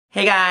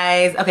Hey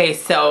guys, okay,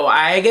 so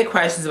I get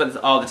questions about this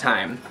all the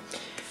time.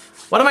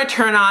 What are my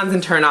turn-ons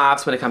and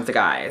turn-offs when it comes to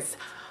guys?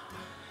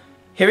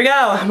 Here we go,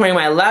 I'm wearing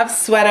my love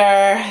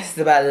sweater. This is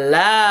about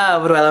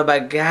love. What do I love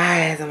about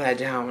guys and what I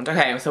don't?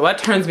 Okay, so what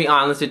turns me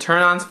on? Let's do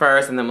turn-ons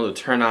first and then we'll do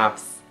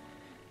turn-offs.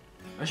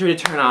 Or should we do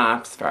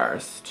turn-offs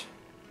first?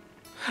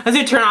 Let's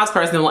do turn-offs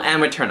first and then we'll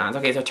end with turn-ons.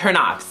 Okay, so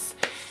turn-offs.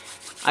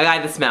 A guy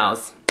that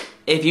smells.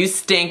 If you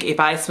stink, if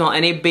I smell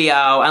any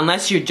BO,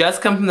 unless you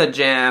just come from the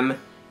gym,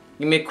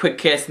 give me a quick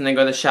kiss and then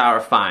go to the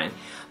shower, fine.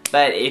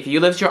 But if you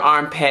lift your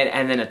armpit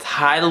and then a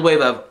tidal wave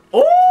of,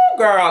 oh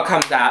girl,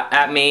 comes out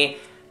at me,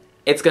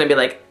 it's gonna be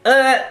like,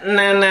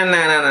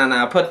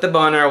 no, put the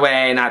boner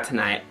away, not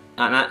tonight,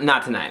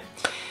 not tonight.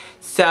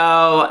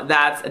 So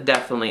that's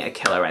definitely a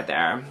killer right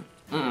there.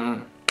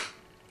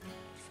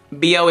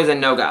 BO is a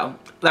no-go.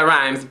 That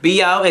rhymes.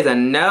 BO is a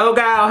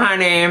no-go,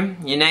 honey.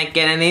 You're not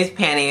getting these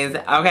panties,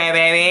 okay,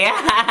 baby?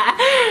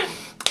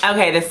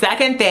 Okay, the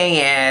second thing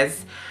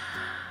is,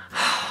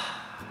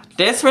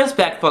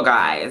 disrespectful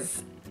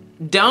guys.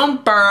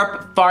 Don't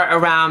burp, fart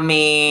around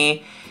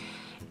me.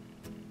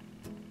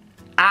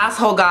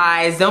 Asshole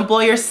guys, don't blow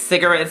your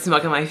cigarette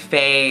smoke in my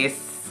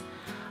face.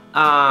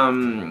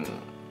 Don't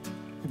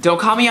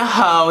call me a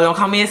hoe, don't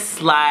call me a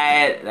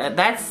slut.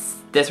 That's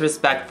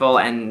disrespectful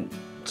and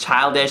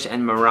childish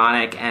and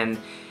moronic and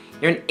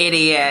you're an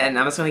idiot and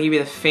I'm just gonna give you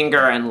the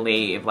finger and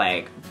leave.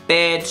 Like,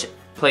 bitch,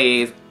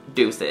 please,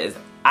 deuces.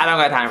 I don't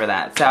got time for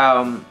that.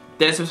 So,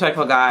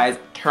 disrespectful guys,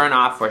 turn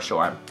off for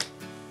sure.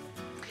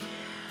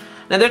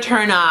 Another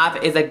turn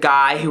off is a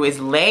guy who is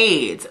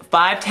late.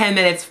 5-10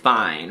 minutes,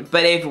 fine.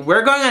 But if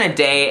we're going on a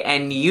date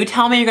and you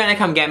tell me you're gonna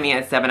come get me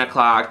at 7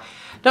 o'clock,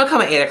 don't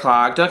come at 8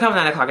 o'clock, don't come at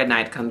 9 o'clock at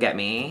night to come get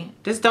me.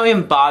 Just don't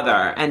even bother.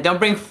 And don't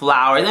bring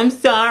flowers. I'm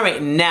sorry.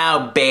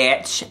 No,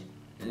 bitch.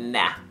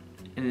 Nah.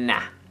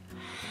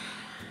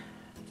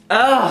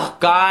 Oh,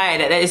 God,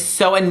 that is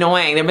so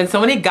annoying. There have been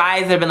so many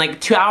guys that have been like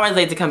 2 hours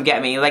late to come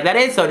get me. Like, that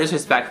is so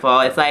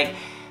disrespectful. It's like,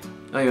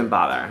 don't even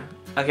bother.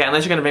 Okay,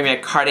 unless you're gonna bring me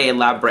a Cartier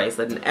love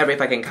bracelet in every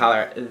fucking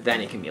color, then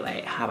you can be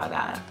late. How about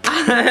that?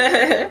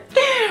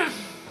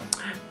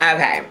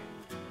 Okay.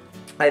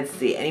 Let's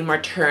see, any more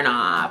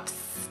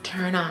turn-offs?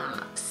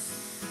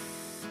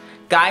 Turn-offs.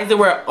 Guys that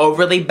wear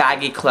overly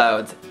baggy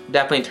clothes,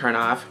 definitely turn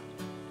off.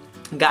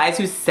 Guys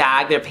who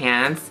sag their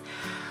pants.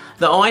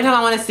 The only time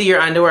I wanna see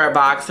your underwear or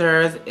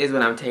boxers is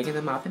when I'm taking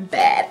them off in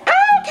bed.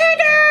 Okay,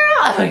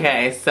 girl!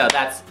 Okay, so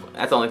that's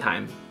the only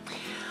time.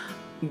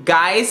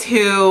 Guys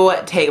who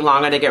take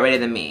longer to get ready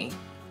than me.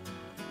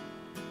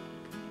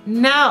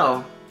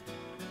 No.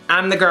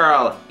 I'm the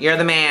girl. You're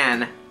the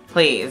man.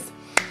 Please.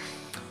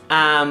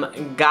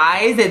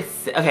 Guys,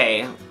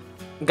 okay.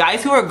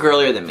 Guys who are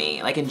girlier than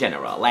me, like in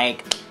general.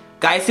 Like,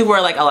 guys who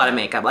wear like a lot of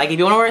makeup. Like, if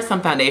you want to wear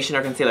some foundation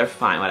or concealer,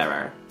 fine,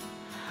 whatever.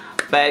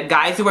 But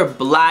guys who wear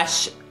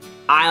blush,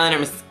 eyeliner,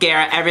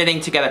 mascara, everything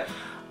together.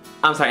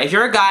 I'm sorry, if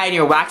you're a guy and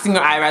you're waxing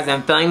your eyebrows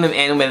and filling them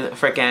in with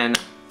frickin'...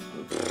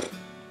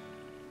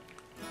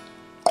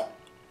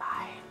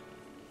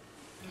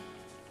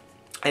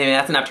 Anyway,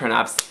 that's enough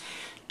turn-offs.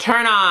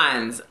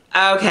 Turn-ons.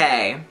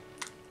 Okay.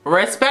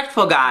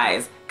 Respectful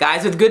guys.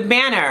 Guys with good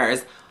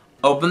manners.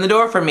 Open the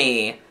door for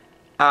me.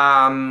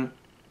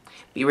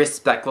 Be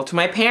respectful to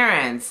my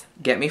parents.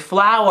 Get me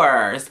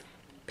flowers.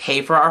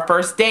 Pay for our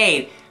first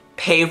date.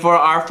 Pay for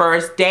our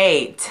first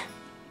date.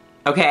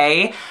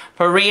 Okay?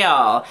 For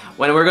real.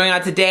 When we're going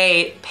out to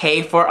date,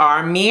 pay for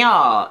our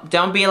meal.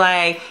 Don't be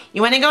like,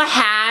 you wanna go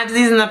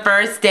halvesies in the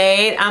first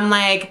date? I'm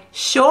like,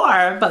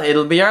 sure, but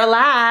it'll be our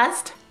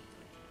last.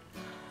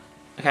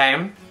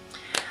 Okay,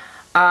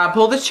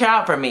 pull the chair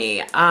out for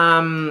me.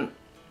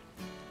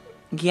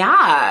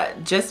 Yeah,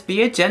 just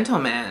be a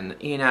gentleman,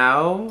 you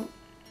know?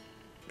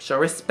 Show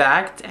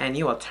respect and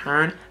you will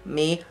turn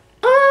me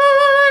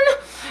on.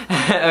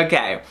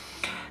 Okay,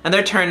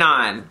 another turn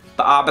on.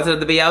 The opposite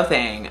of the BO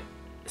thing.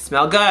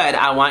 Smell good,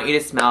 I want you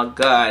to smell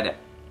good.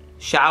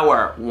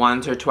 Shower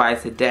once or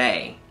twice a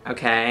day,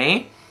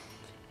 okay?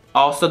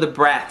 Also the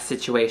breath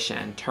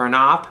situation. Turn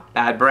off,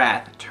 bad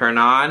breath. Turn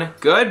on,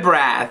 good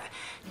breath.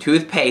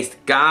 Toothpaste,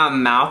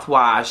 gum,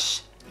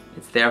 mouthwash.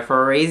 It's there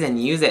for a reason.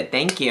 Use it.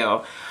 Thank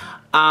you.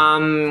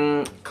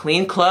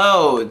 Clean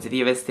clothes. If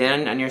you have a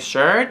stain on your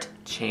shirt,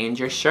 change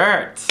your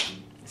shirt.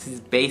 This is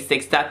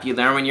basic stuff you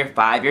learn when you're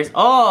 5 years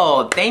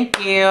old. Thank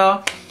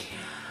you.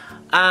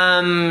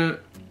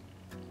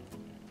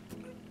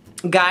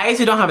 Guys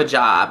who don't have a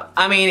job.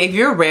 I mean, if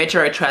you're rich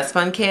or a trust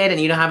fund kid and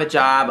you don't have a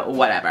job,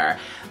 whatever.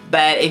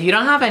 But if you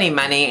don't have any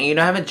money and you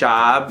don't have a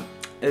job,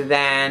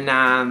 then,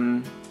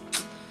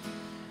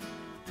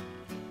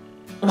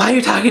 why are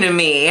you talking to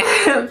me?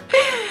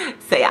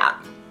 So yeah.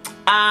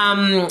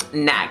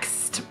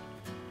 Next.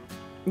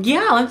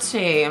 Yeah, let's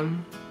see. I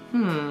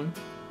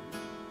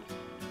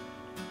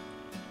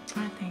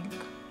think.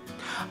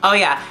 Oh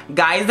yeah,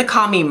 guys that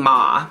call me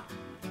Ma.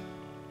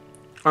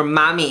 Or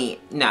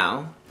Mommy.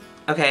 No.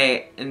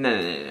 Okay,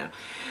 no.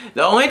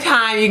 The only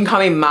time you can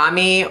call me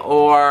Mommy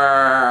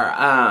or,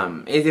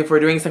 is if we're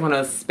doing some kind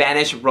of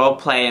Spanish role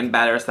play in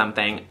bed or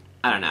something.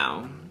 I don't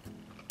know.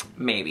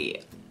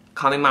 Maybe.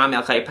 Call me mommy,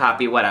 I'll call you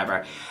papi,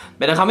 whatever.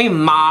 But don't call me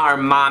ma or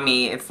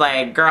mommy. It's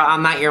like, girl,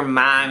 I'm not your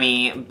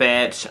mommy,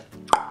 bitch.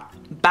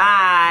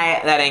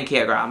 Bye. That ain't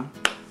cute, girl.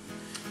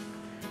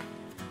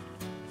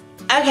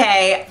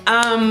 Okay,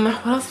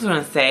 what else was I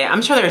gonna say?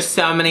 I'm sure there's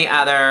so many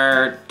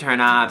other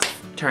turn-offs,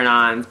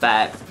 turn-ons,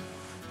 but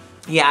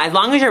yeah, as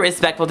long as you're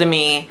respectful to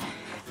me,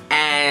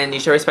 and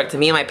you show respect to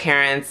me and my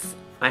parents,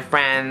 my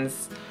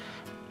friends,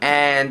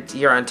 and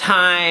you're on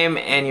time,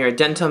 and you're a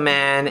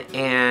gentleman,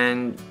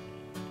 and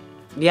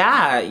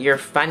yeah, you're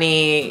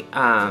funny,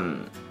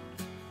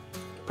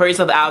 put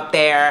yourself out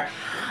there.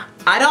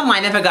 I don't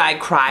mind if a guy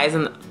cries,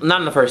 and not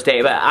on the first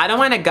date, but I don't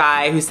mind a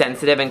guy who's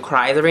sensitive and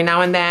cries every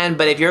now and then,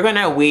 but if you're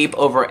gonna weep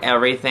over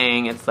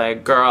everything, it's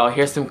like, girl,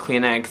 here's some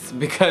Kleenex,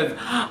 because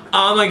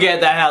I'm gonna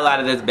get the hell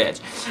out of this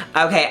bitch.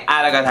 Okay,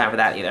 I don't got time for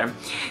that either.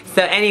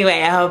 So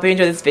anyway, I hope you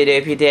enjoyed this video.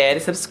 If you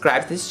did,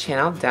 subscribe to this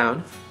channel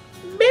down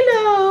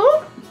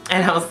below,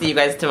 and I'll see you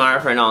guys tomorrow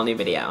for an all new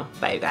video.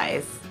 Bye,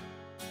 guys.